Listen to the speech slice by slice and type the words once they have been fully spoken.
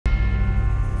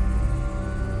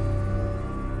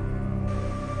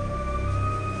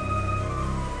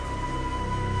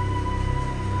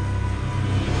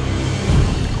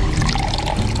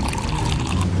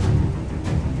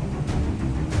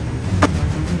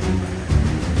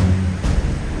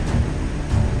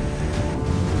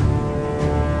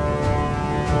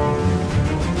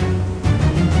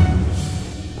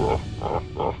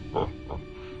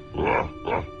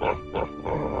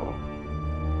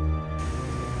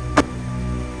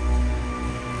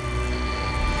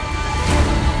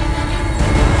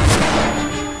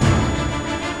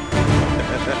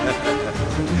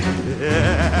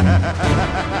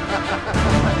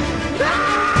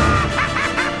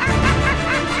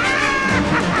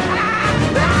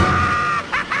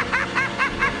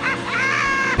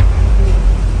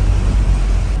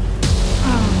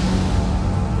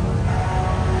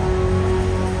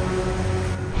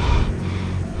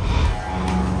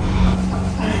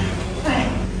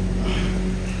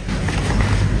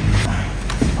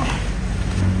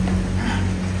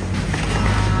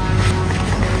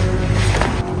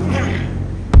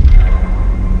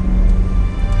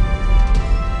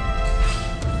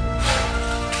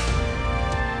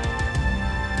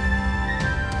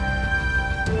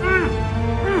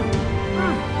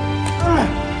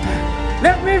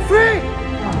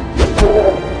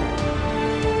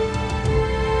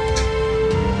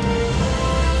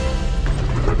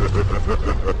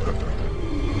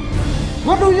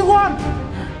What do you want?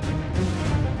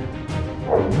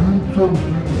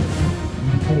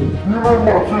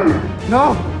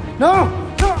 No! No!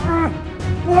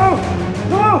 No!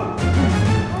 No!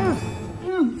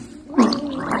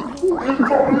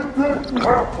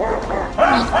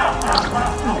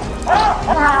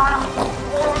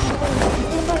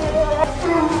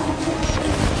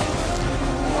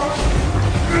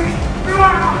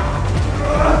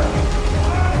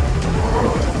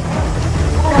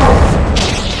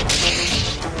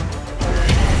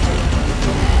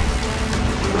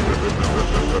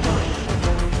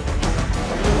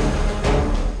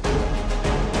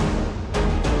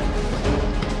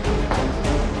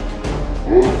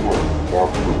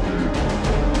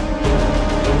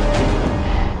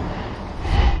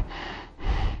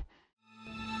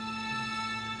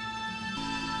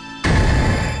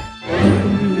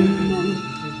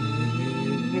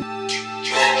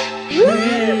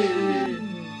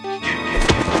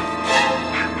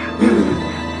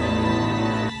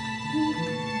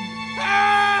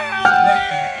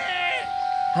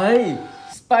 Hey,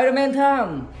 Spider-Man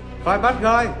time! Fight bad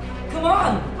guy! Come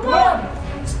on! Come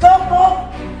on! Stop,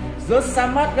 Bob! Just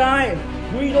some bad guy!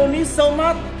 We don't need so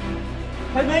much!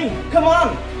 Hey me, come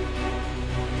on!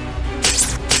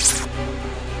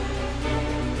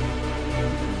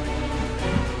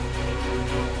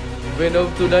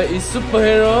 Venom today is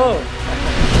superhero!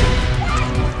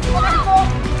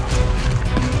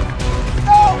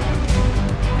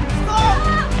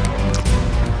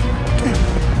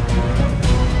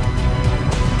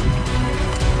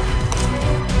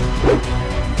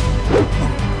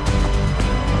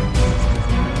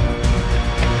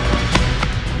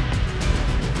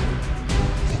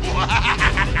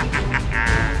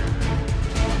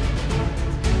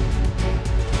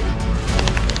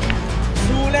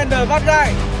 Zoolander bad guy!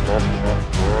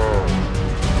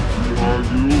 Who are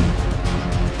you?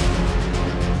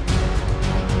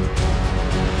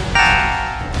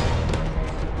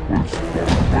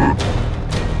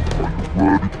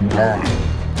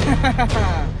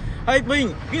 Hey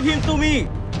Ping, give him to me!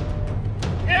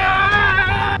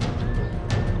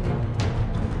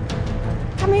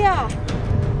 Come here.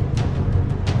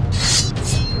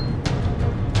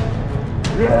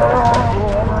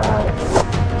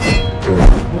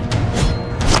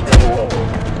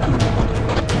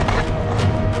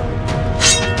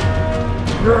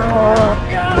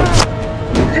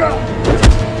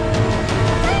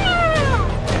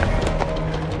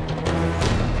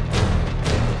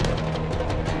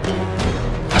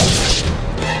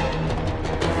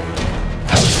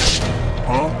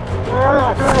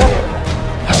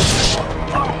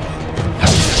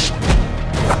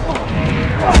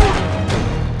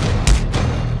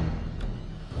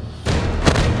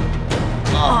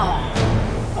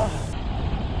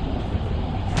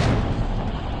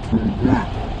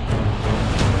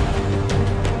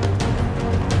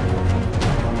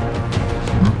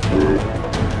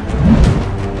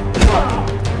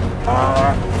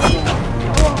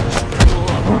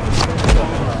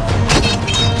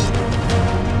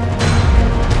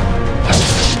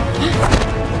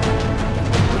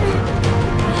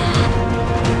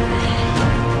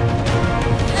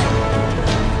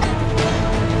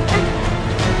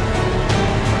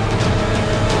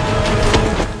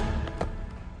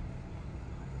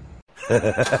 The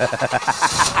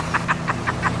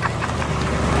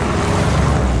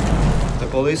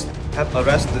police have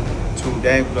arrested 2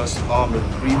 dangerous armed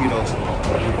criminals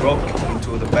who broke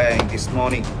into the bank this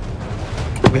morning.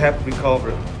 We have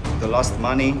recovered the lost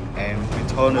money and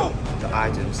returned the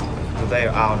items to their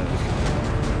owners.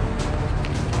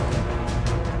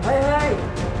 Hey,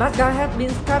 that guy has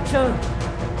been captured.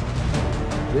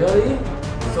 Really?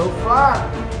 So far?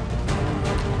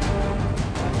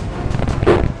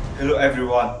 Hello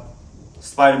everyone.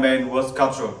 Spider-Man was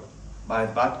captured by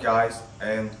bad guys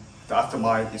and the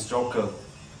aftermath is Joker.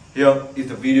 Here is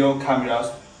the video cameras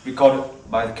recorded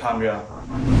by the camera.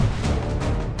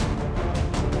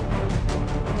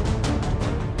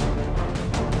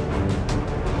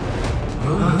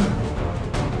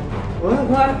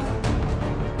 What?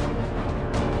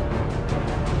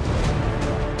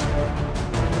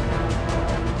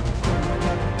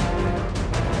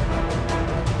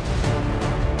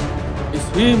 It's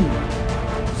him!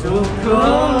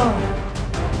 Joker!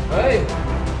 Hey!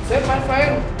 Save my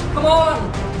friend! Come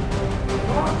on!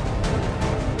 Come on!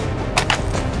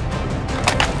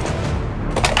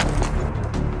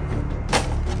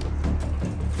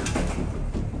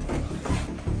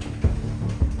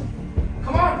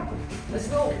 Come on! Let's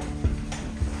go!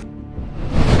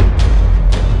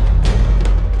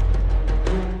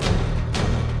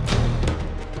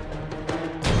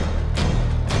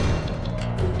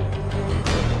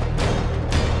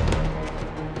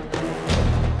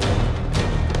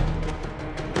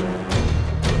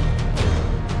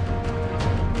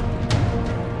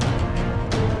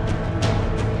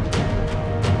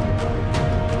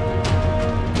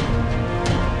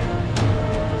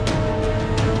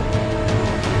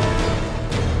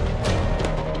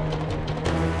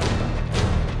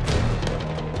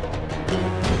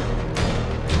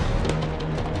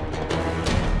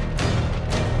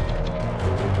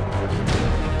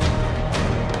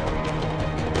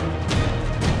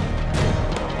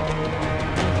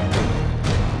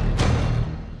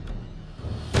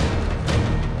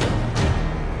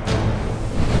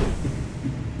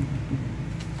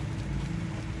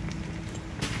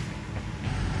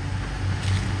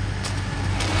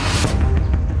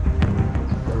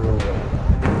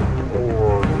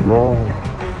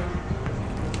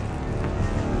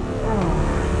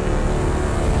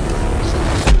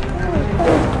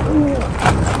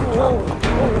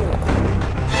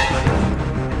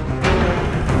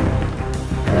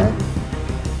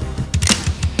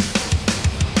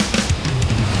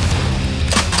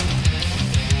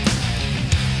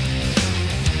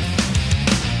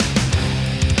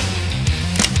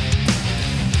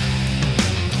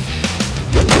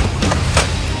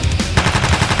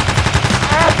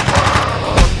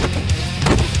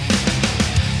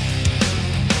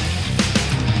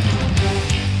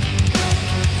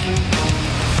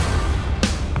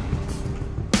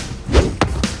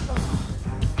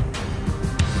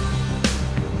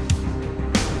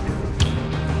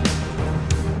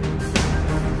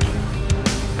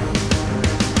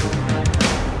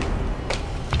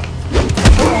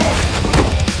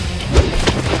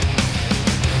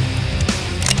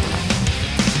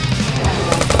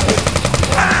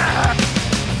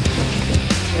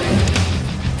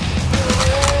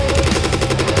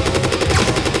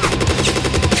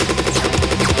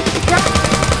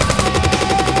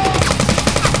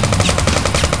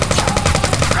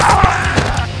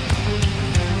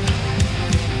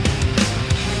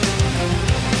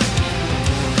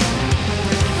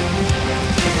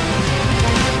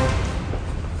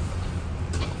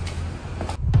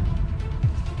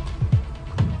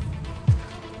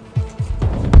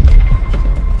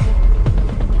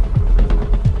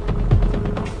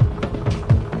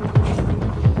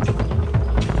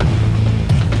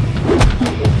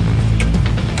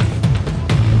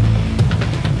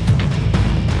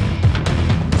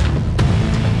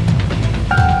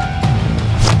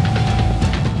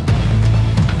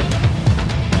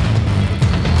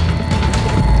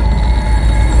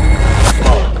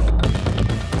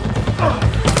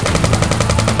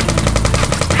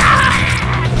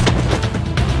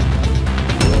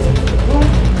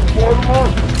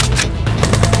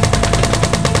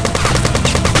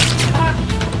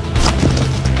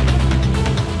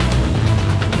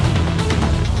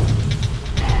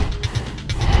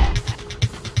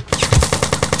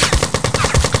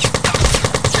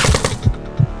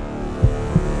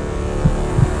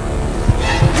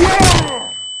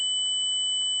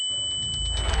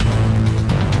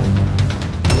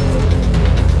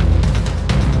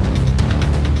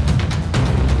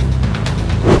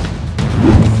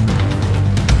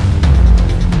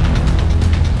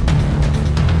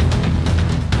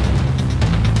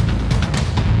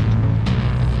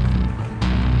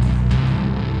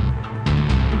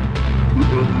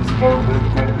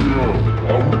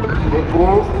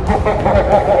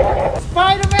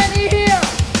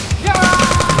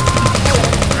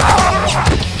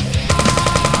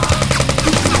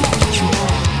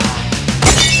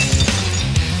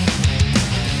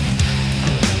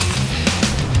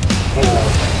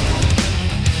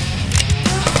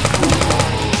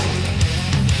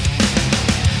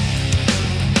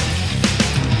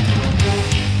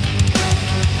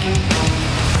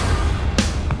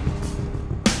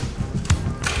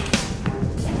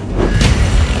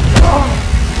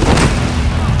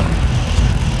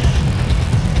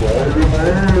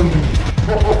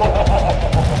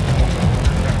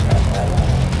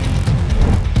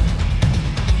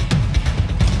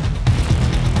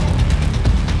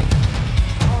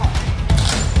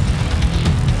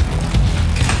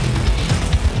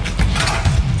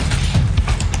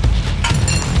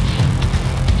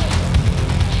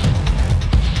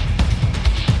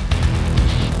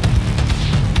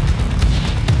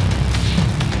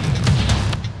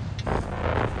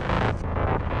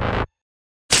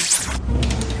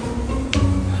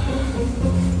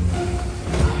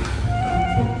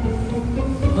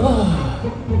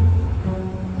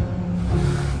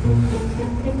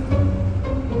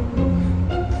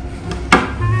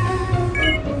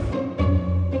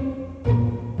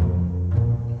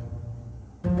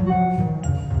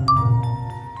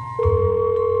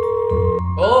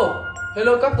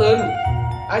 Hello, Captain.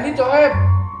 I need your help.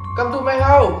 Come to my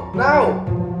house now.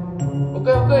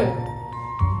 Okay.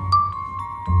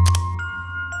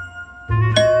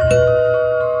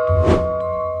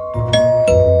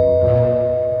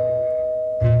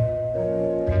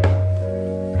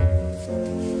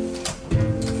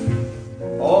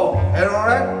 Oh, hello,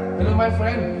 Red. Hello, my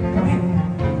friend. Come in.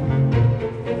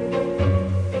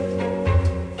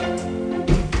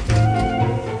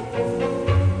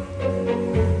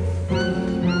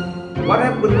 What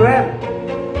happened, Red?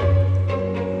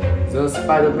 The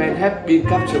Spider-Man have been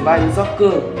captured by the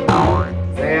Joker.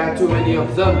 There are too many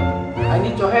of them. I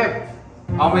need your help.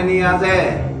 How many are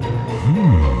there?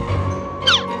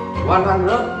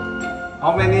 100.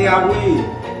 How many are we?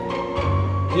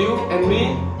 You and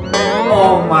me.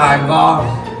 Oh my God!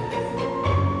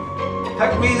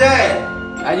 Take me there!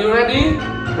 Are you ready?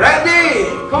 Ready!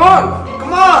 Come on.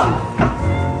 Come on!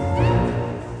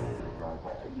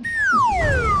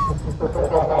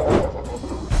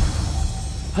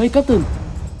 Hey, Captain.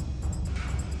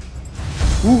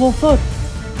 Who go first?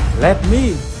 Let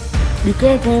me! Be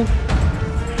careful.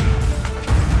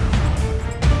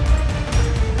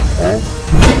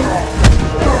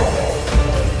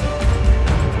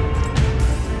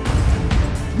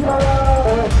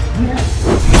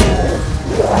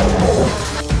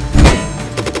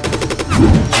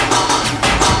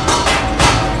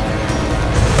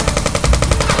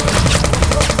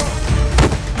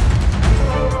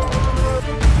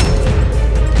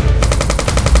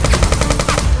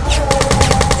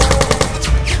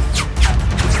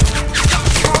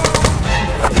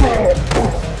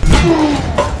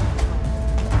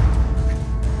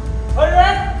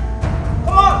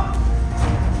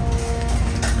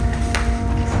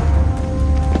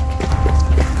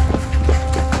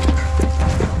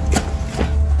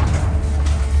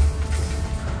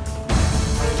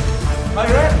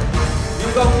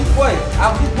 Go this way,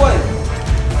 out this way.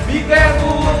 Be careful.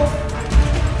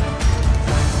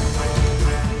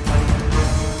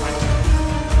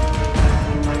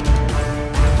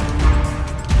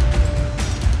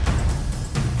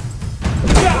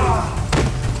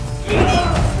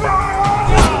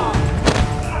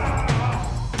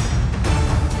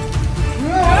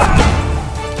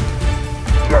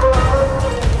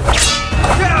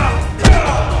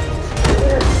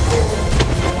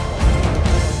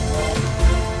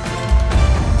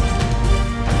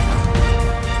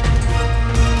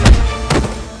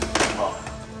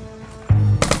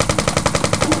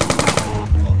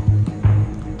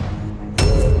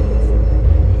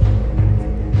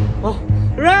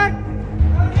 Red!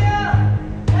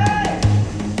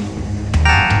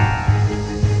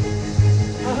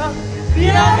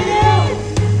 Behind you!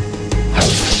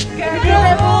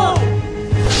 Careful!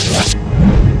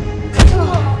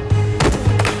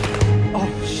 Oh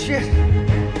shit!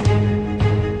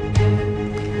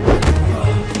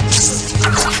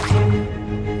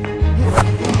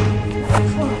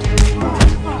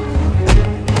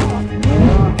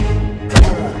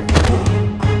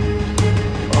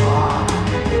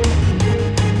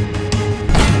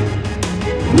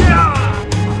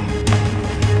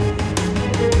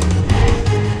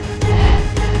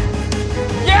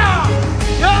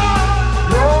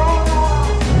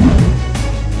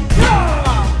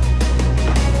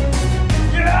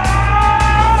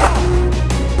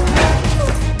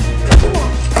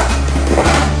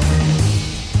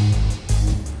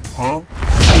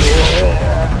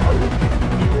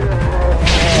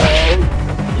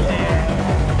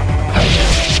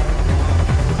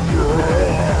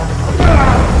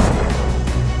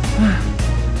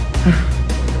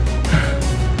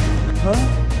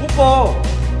 Whoopo!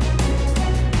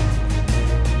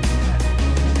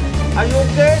 Are you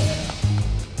okay?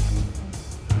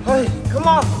 Hey, come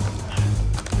on!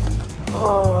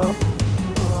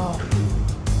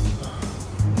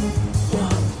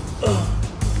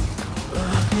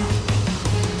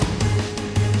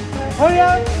 Hurry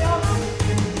up!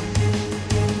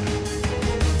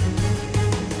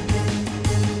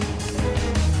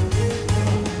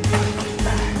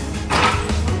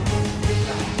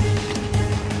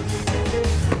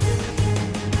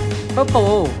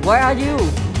 Purple, where are you?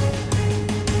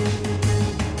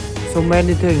 So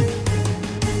many things.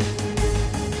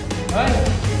 Hey,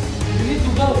 you need to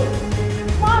go.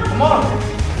 Come on!